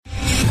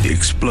the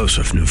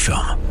explosive new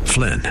film,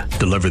 Flynn,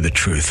 Deliver the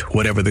Truth,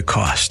 Whatever the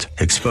Cost,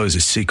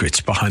 exposes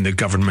secrets behind the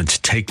government's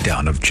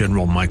takedown of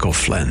General Michael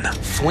Flynn.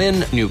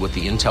 Flynn knew what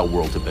the intel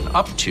world had been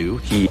up to.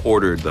 He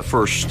ordered the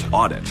first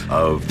audit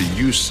of the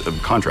use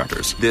of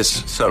contractors.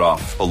 This set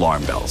off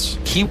alarm bells.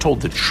 He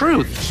told the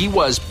truth. He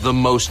was the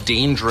most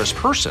dangerous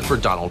person for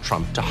Donald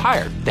Trump to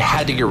hire. They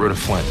had to get rid of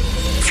Flynn.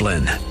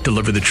 Flynn,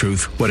 Deliver the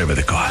Truth, Whatever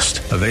the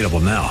Cost. Available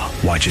now.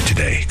 Watch it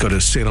today. Go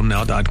to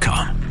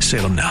salemnow.com.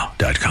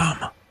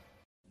 salemnow.com.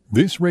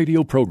 This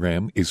radio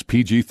program is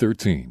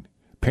PG-13.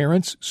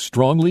 Parents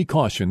strongly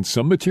caution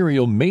some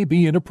material may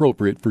be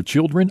inappropriate for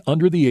children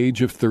under the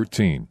age of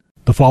 13.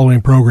 The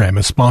following program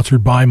is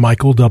sponsored by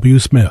Michael W.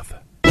 Smith.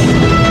 The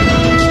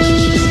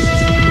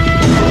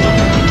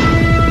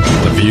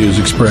views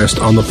expressed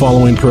on the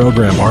following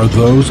program are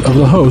those of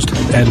the host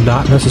and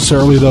not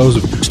necessarily those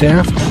of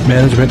staff,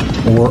 management,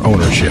 or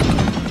ownership.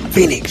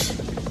 Phoenix,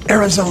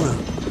 Arizona.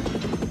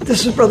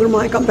 This is Brother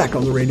Mike. I'm back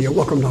on the radio.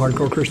 Welcome to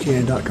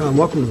HardcoreChristianity.com.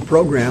 Welcome to the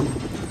program.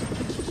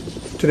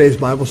 Today's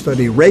Bible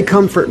study, Ray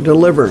Comfort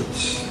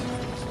Deliverance.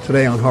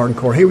 Today on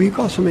Hardcore. Hey, will you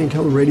call somebody and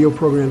tell the radio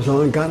program's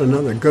on? Got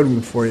another good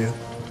one for you.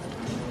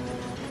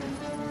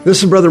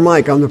 This is Brother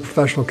Mike. I'm the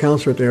professional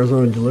counselor at the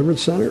Arizona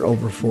Deliverance Center,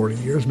 over 40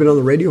 years. Been on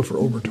the radio for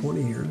over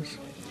 20 years.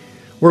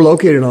 We're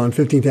located on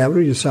 15th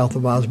Avenue, just south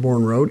of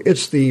Osborne Road.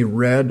 It's the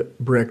red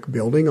brick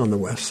building on the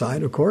west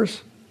side, of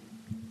course.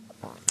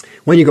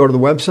 When you go to the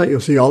website, you'll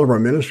see all of our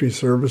ministry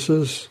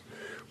services.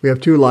 We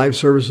have 2 live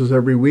services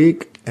every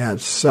week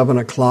at 7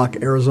 o'clock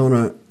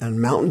Arizona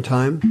and Mountain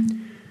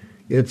Time.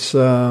 It's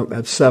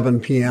at 7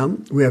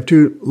 p.m. We have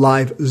 2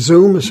 live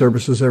Zoom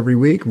services every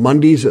week.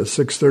 Mondays at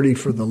 6:30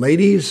 for the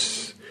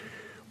ladies.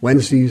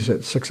 Wednesdays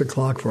at 6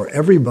 o'clock for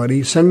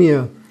everybody. Send me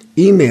an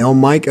email,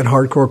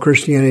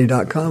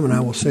 mike@hardcorechristianity.com, and I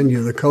will send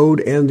you the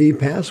code and the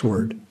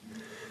password.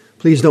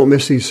 Please don't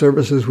miss these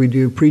services. We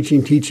do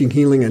preaching, teaching,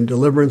 healing, and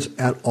deliverance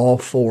at all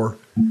 4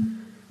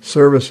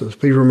 services.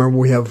 Please remember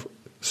we have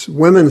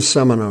women's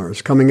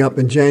seminars coming up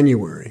in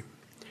January.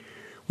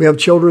 We have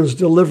children's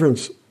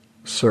deliverance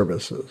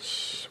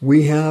services.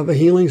 We have a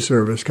healing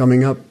service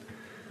coming up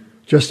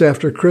just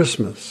after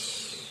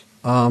Christmas.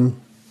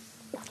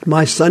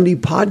 My Sunday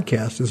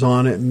podcast is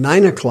on at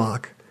 9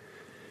 o'clock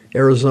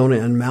Arizona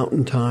and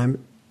Mountain Time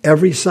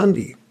every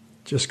Sunday.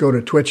 Just go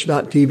to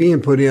twitch.tv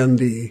and put in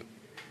the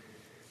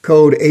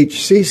code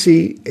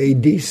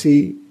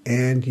HCCADC,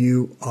 and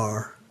you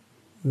are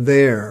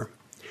there.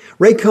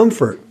 Ray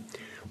Comfort,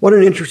 what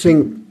an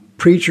interesting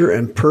preacher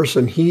and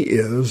person he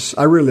is.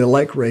 I really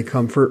like Ray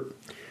Comfort.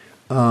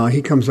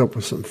 He comes up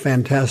with some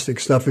fantastic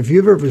stuff. If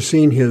you've ever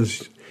seen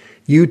his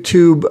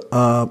YouTube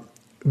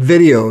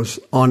videos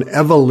on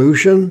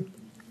evolution,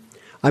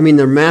 I mean,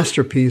 they're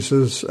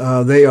masterpieces.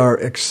 They are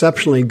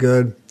exceptionally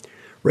good.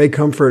 Ray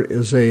Comfort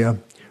is a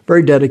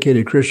very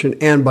dedicated Christian,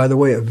 and by the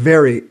way, a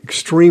very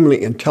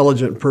extremely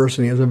intelligent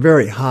person. He has a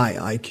very high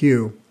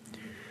IQ,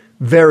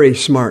 very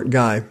smart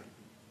guy,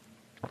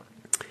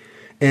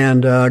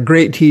 and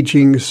great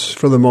teachings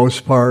for the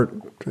most part.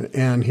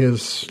 And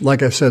his,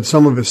 like I said,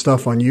 some of his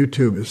stuff on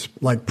YouTube is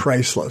like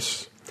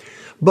priceless.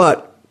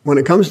 But when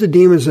it comes to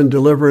demons and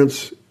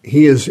deliverance,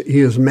 he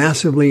is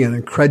massively and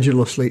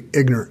incredulously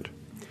ignorant.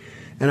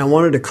 And I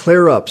wanted to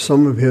clear up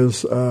some of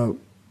his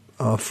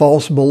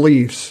false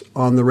beliefs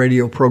on the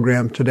radio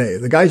program today.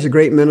 The guy's a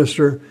great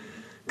minister,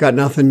 got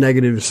nothing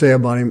negative to say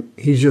about him.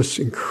 He's just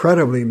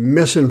incredibly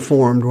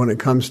misinformed when it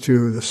comes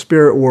to the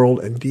spirit world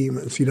and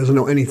demons. He doesn't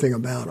know anything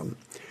about them.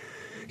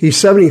 He's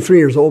 73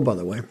 years old, by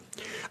the way.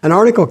 An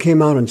article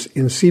came out in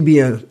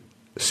CBN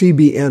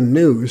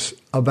News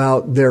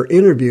about their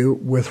interview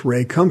with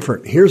Ray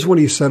Comfort. Here's what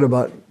he said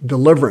about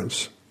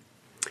deliverance.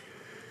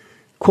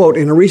 Quote,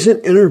 in a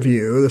recent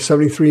interview, the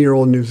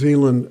 73-year-old New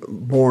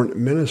Zealand-born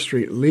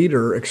ministry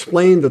leader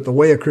explained that the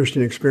way a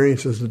Christian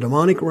experiences the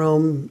demonic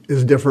realm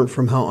is different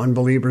from how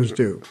unbelievers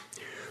do.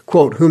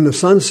 Quote, whom the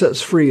Son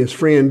sets free is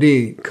free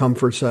indeed,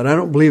 Comfort said. I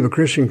don't believe a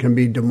Christian can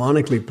be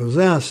demonically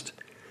possessed,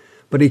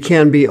 but he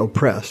can be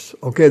oppressed.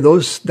 Okay,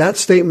 that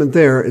statement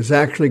there is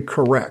actually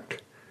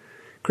correct.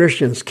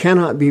 Christians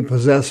cannot be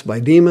possessed by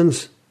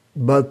demons,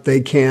 but they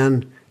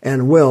can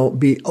and will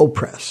be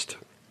oppressed.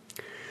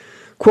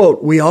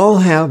 Quote, we all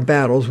have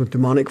battles with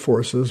demonic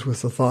forces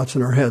with the thoughts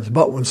in our heads,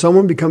 but when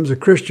someone becomes a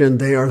Christian,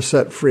 they are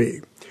set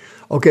free.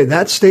 Okay,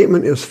 that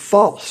statement is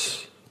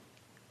false.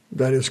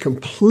 That is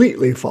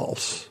completely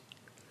false.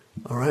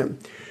 All right?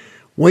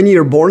 When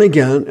you're born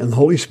again and the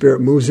Holy Spirit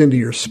moves into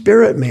your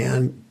spirit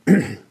man,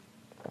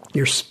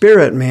 your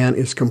spirit man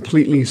is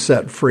completely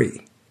set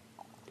free.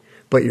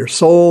 But your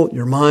soul,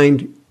 your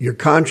mind, your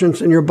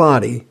conscience, and your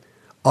body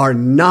are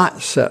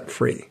not set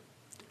free.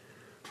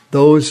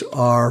 Those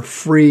are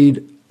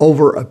freed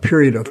over a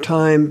period of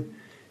time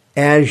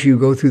as you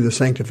go through the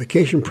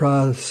sanctification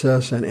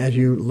process and as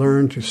you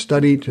learn to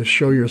study to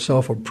show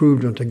yourself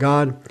approved unto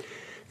God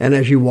and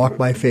as you walk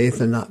by faith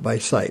and not by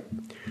sight.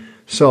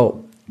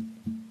 So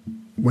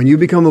when you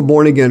become a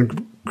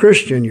born-again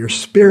Christian, your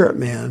spirit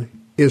man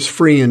is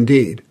free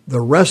indeed.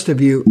 The rest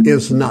of you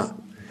is not.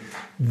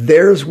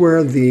 There's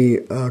where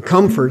the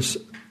comforts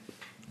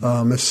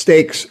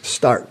mistakes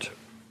start.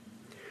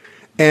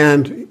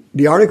 And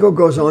the article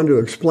goes on to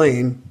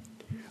explain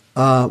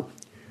that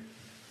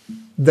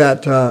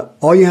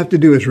all you have to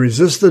do is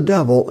resist the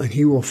devil and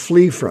he will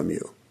flee from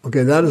you.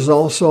 Okay, that is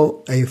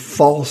also a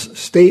false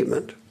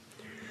statement.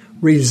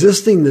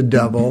 Resisting the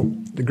devil,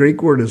 the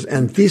Greek word is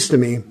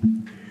anthistemi.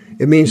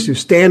 It means to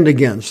stand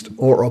against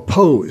or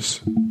oppose.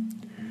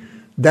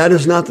 That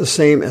is not the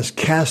same as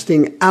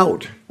casting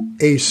out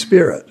a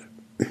spirit.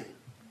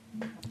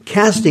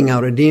 Casting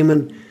out a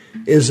demon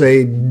is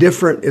a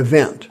different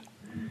event.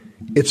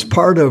 It's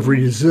part of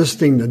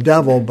resisting the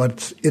devil,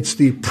 but it's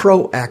the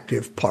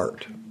proactive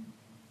part.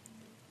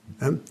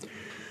 Okay?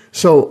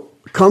 So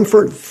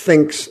comfort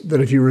thinks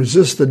that if you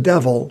resist the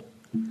devil,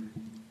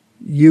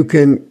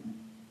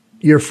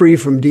 you're free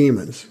from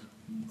demons.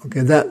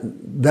 Okay,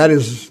 that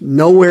is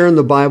nowhere in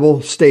the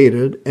Bible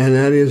stated, and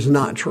that is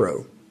not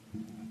true.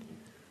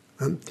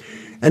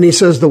 And he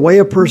says the way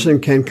a person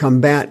can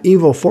combat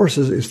evil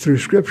forces is through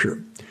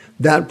Scripture.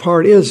 That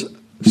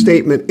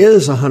statement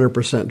is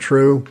 100%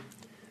 true,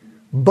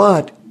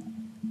 but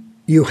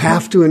you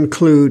have to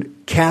include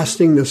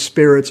casting the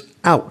spirits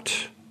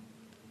out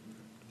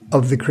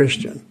of the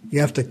Christian.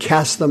 You have to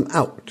cast them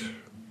out.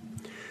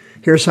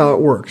 Here's how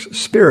it works.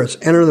 Spirits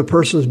enter the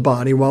person's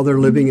body while they're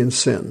living in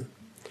sin.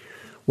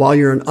 While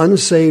you're an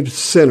unsaved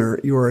sinner,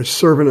 you are a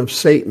servant of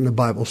Satan, the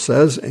Bible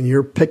says, and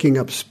you're picking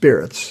up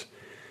spirits,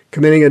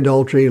 committing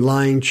adultery,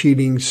 lying,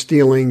 cheating,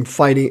 stealing,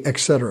 fighting,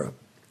 etc.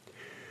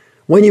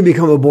 When you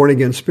become a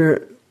born-again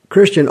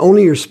Christian,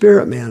 only your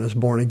spirit man is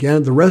born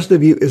again. The rest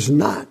of you is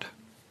not.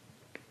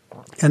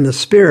 And the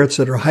spirits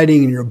that are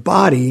hiding in your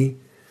body,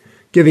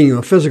 giving you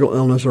a physical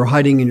illness, or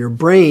hiding in your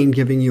brain,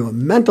 giving you a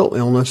mental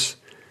illness,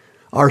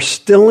 are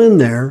still in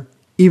there,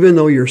 even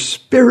though your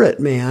spirit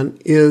man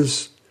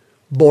is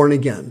born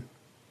again.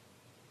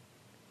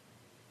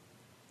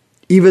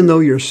 Even though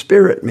your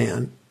spirit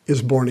man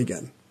is born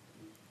again.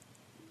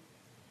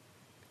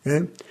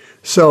 Okay?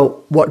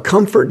 So what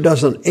comfort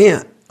doesn't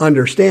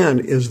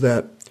understand is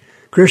that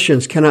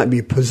Christians cannot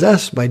be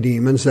possessed by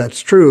demons.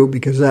 That's true,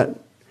 because that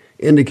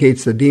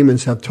indicates that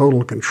demons have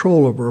total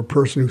control over a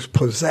person who's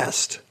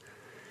possessed.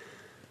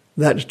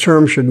 That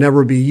term should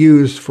never be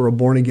used for a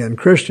born-again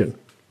Christian.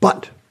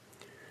 But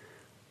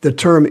the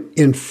term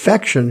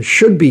infection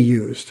should be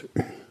used.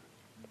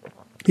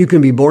 You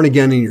can be born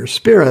again in your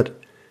spirit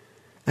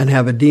and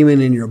have a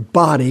demon in your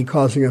body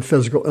causing a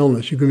physical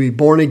illness. You can be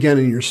born again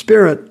in your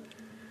spirit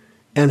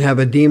and have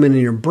a demon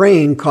in your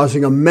brain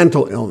causing a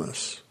mental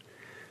illness.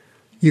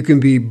 You can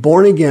be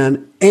born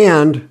again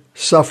and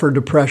suffer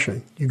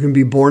depression. You can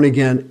be born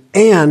again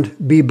and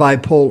be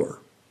bipolar.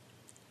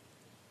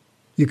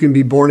 You can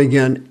be born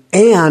again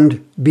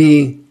and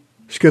be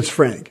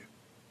schizophrenic.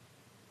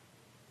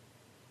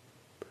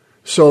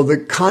 So the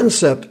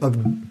concept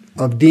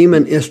of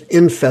demon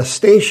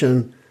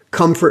infestation,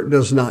 comfort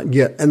does not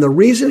get. And the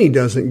reason he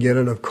doesn't get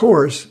it, of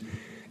course,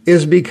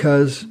 is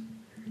because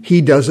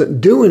he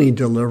doesn't do any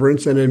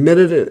deliverance, and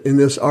admitted it in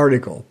this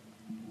article.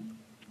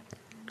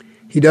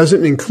 He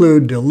doesn't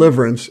include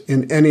deliverance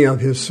in any of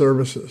his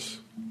services.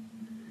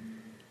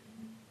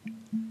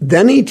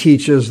 Then he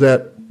teaches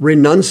that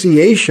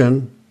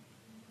renunciation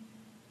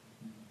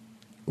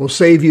will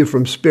save you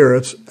from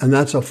spirits, and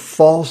that's a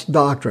false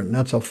doctrine.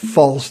 That's a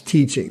false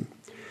teaching.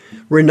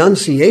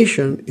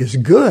 Renunciation is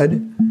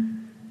good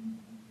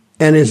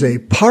and is a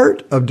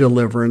part of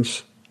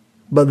deliverance,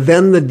 but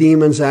then the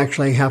demons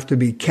actually have to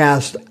be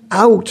cast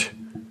out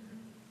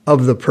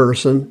of the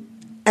person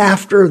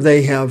after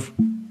they have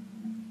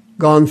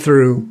gone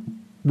through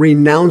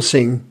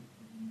renouncing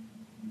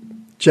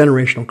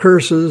generational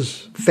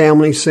curses,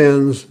 family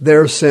sins,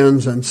 their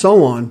sins, and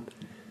so on.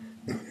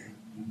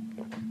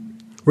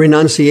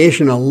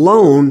 Renunciation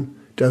alone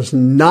does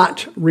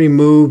not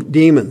remove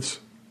demons.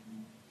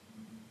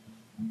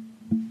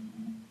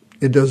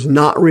 It does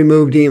not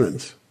remove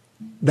demons.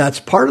 That's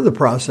part of the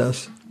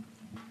process.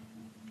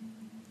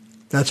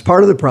 That's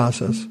part of the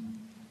process.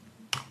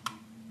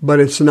 But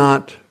it's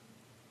not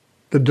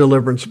the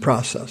deliverance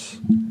process.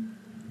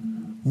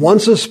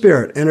 Once a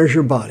spirit enters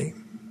your body,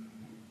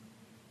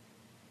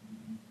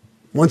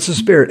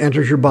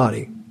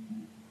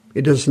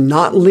 it does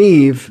not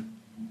leave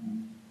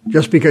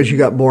just because you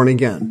got born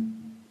again.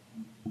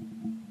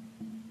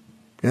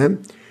 Okay?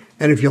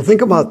 And if you'll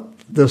think about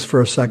this for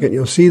a second,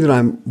 you'll see that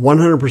I'm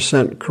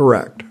 100%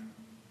 correct.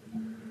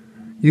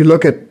 You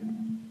look at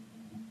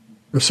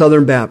the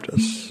Southern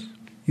Baptists,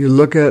 you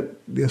look at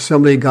the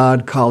Assembly of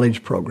God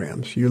college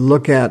programs, you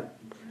look at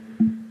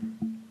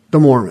the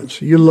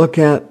Mormons, you look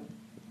at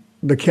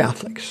the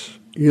Catholics,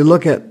 you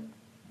look at,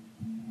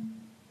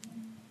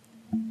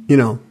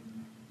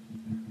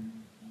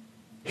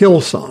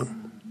 Hillsong.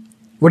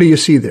 What do you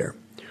see there?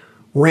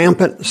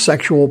 Rampant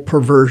sexual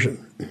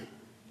perversion.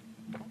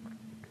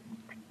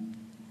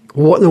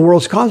 What in the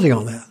world's causing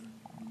all that?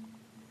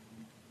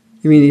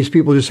 You mean these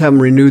people just haven't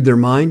renewed their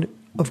mind?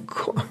 Of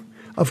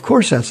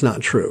course that's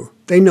not true.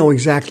 They know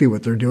exactly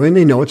what they're doing.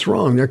 They know it's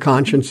wrong. Their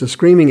conscience is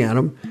screaming at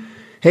them.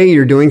 hey,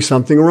 you're doing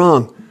something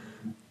wrong.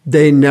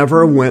 They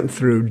never went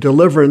through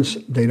deliverance.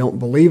 They don't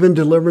believe in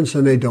deliverance,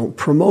 and they don't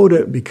promote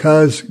it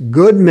because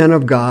good men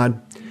of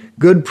God,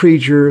 good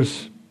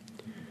preachers,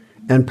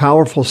 and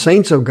powerful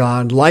saints of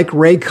God, like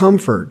Ray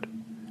Comfort,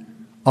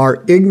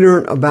 are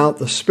ignorant about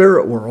the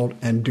spirit world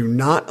and do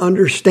not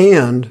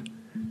understand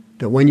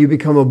that when you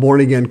become a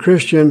born-again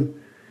Christian,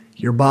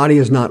 your body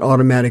is not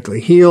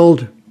automatically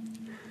healed.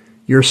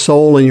 Your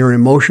soul and your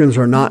emotions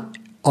are not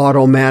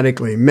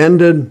automatically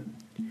mended.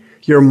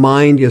 Your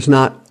mind is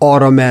not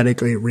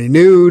automatically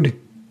renewed.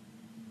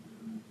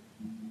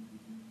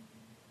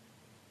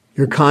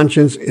 Your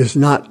conscience is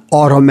not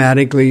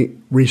automatically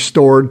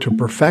restored to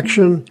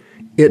perfection.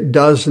 It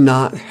does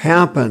not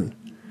happen.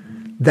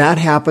 That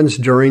happens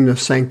during the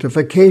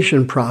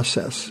sanctification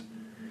process.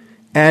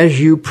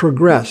 As you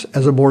progress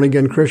as a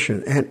born-again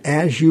Christian and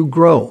as you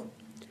grow,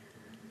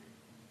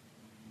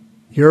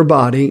 your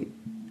body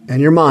and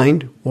your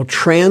mind will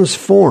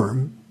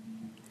transform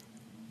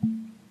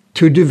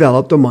to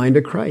develop the mind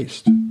of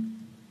Christ.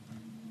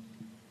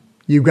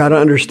 You've got to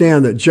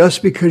understand that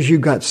just because you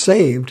got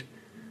saved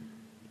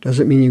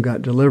doesn't mean you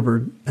got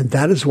delivered. And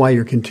that is why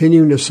you're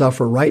continuing to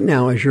suffer right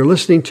now. As you're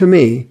listening to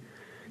me,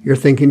 you're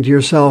thinking to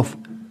yourself,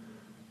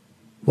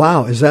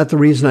 wow, is that the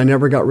reason I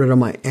never got rid of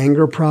my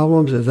anger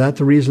problems? Is that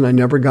the reason I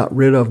never got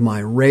rid of my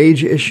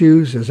rage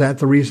issues? Is that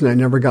the reason I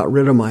never got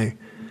rid of my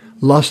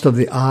lust of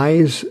the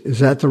eyes? Is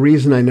that the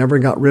reason I never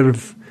got rid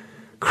of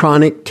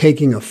chronic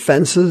taking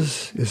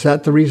offenses? Is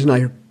that the reason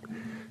I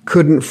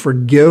couldn't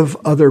forgive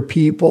other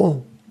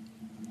people?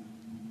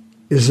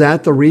 Is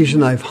that the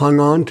reason I've hung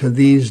on to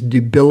these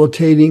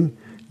debilitating,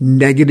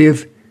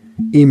 negative,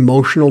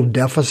 emotional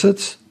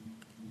deficits?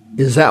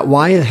 Is that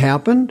why it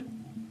happened?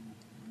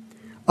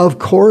 Of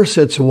course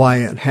it's why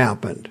it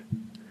happened.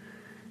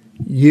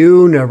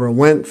 You never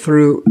went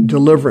through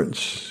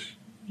deliverance.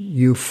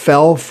 You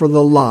fell for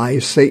the lie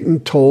Satan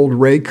told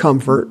Ray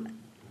Comfort.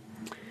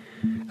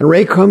 And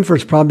Ray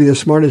Comfort's probably the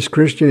smartest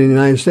Christian in the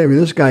United States. I mean,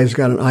 this guy's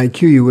got an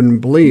IQ you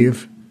wouldn't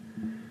believe.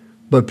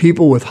 But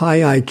people with high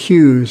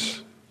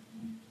IQs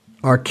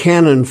are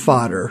cannon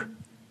fodder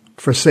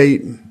for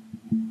Satan.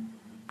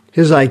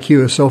 His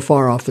IQ is so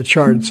far off the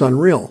chart, it's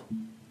unreal.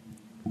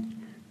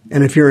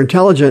 And if you're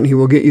intelligent, he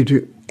will get you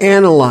to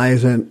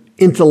analyze and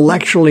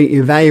intellectually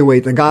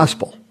evaluate the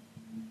gospel.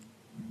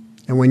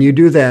 And when you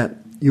do that,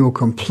 you will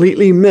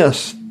completely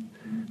miss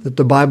that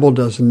the Bible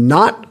does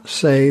not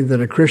say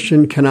that a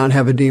Christian cannot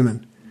have a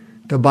demon.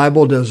 The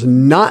Bible does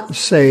not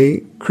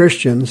say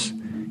Christians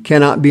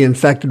cannot be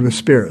infected with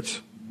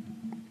spirits.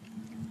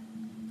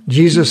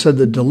 Jesus said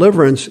that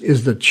deliverance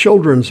is the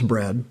children's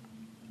bread,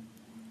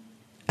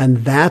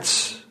 and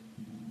that's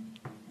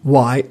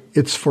why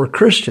it's for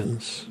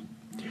Christians.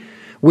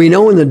 We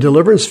know in the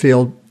deliverance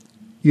field,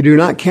 you do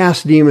not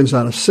cast demons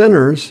out of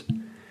sinners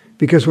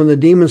because when the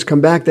demons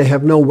come back, they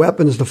have no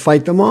weapons to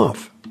fight them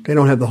off. They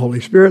don't have the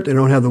Holy Spirit. They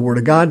don't have the Word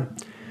of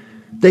God.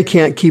 They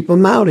can't keep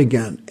them out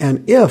again.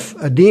 And if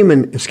a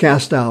demon is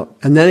cast out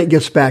and then it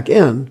gets back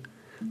in,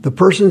 the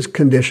person's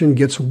condition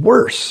gets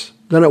worse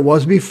than it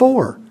was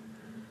before.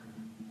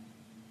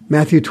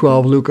 Matthew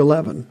 12, Luke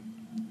 11.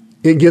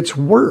 It gets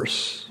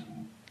worse.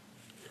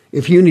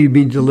 If you need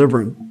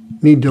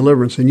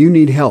deliverance and you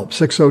need help,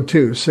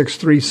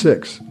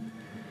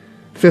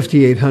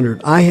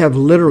 602-636-5800. I have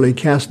literally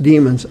cast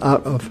demons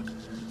out of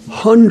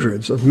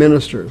hundreds of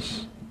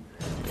ministers,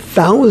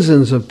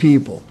 thousands of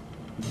people,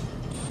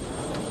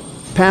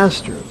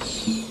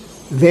 pastors,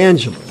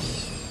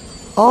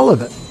 evangelists, all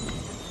of it,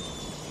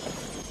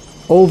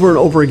 over and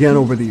over again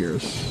over the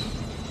years.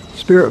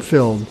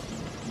 Spirit-filled,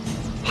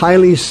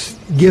 highly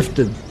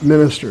gifted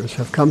ministers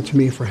have come to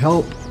me for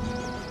help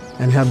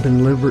and have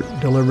been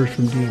delivered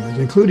from demons,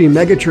 including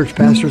megachurch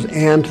pastors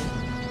and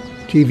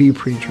TV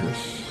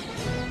preachers.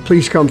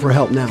 Please come for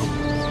help now.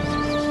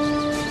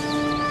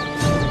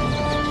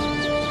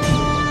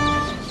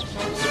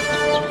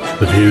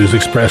 The views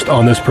expressed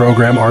on this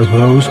program are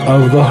those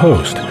of the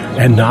host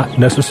and not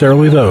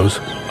necessarily those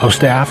of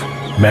staff,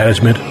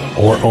 management,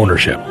 or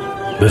ownership.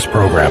 This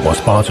program was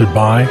sponsored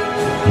by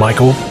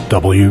Michael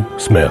W.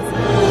 Smith.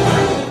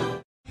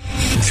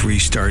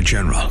 3-star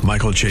General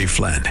Michael J.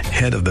 Flynn,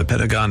 head of the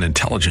Pentagon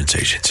Intelligence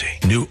Agency,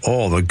 knew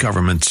all the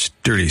government's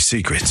dirty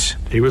secrets.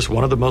 He was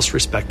one of the most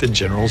respected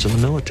generals in the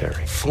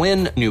military.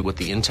 Flynn knew what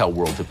the intel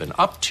world had been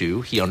up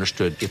to. He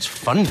understood its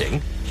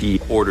funding. He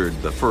ordered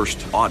the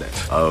first audit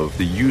of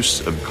the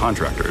use of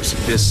contractors.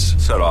 This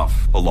set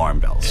off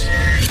alarm bells.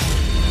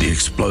 The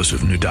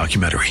explosive new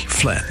documentary,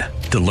 Flynn,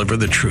 Deliver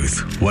the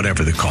Truth,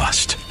 Whatever the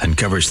Cost,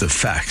 uncovers the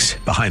facts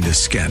behind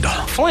this scandal.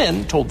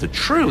 Flynn told the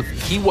truth.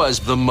 He was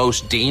the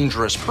most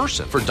dangerous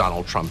person for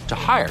Donald Trump to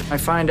hire. I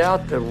find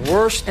out the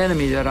worst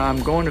enemy that I'm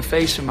going to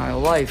face in my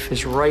life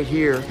is right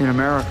here in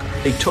America.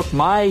 They took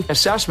my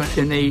assessment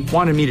and they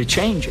wanted me to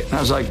change it. And I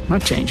was like, I'm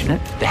not changing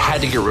it. They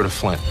had to get rid of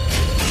Flynn.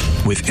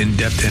 With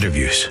in-depth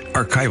interviews,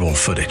 archival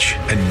footage,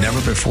 and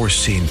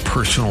never-before-seen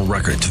personal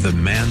records of the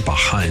man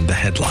behind the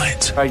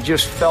headlines. I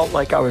just felt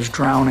like I was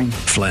drowning.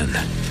 Flynn,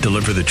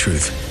 Deliver the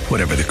Truth,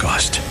 Whatever the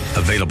Cost.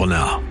 Available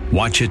now.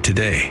 Watch it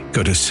today.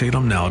 Go to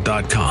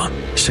salemnow.com.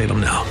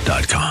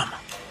 salemnow.com.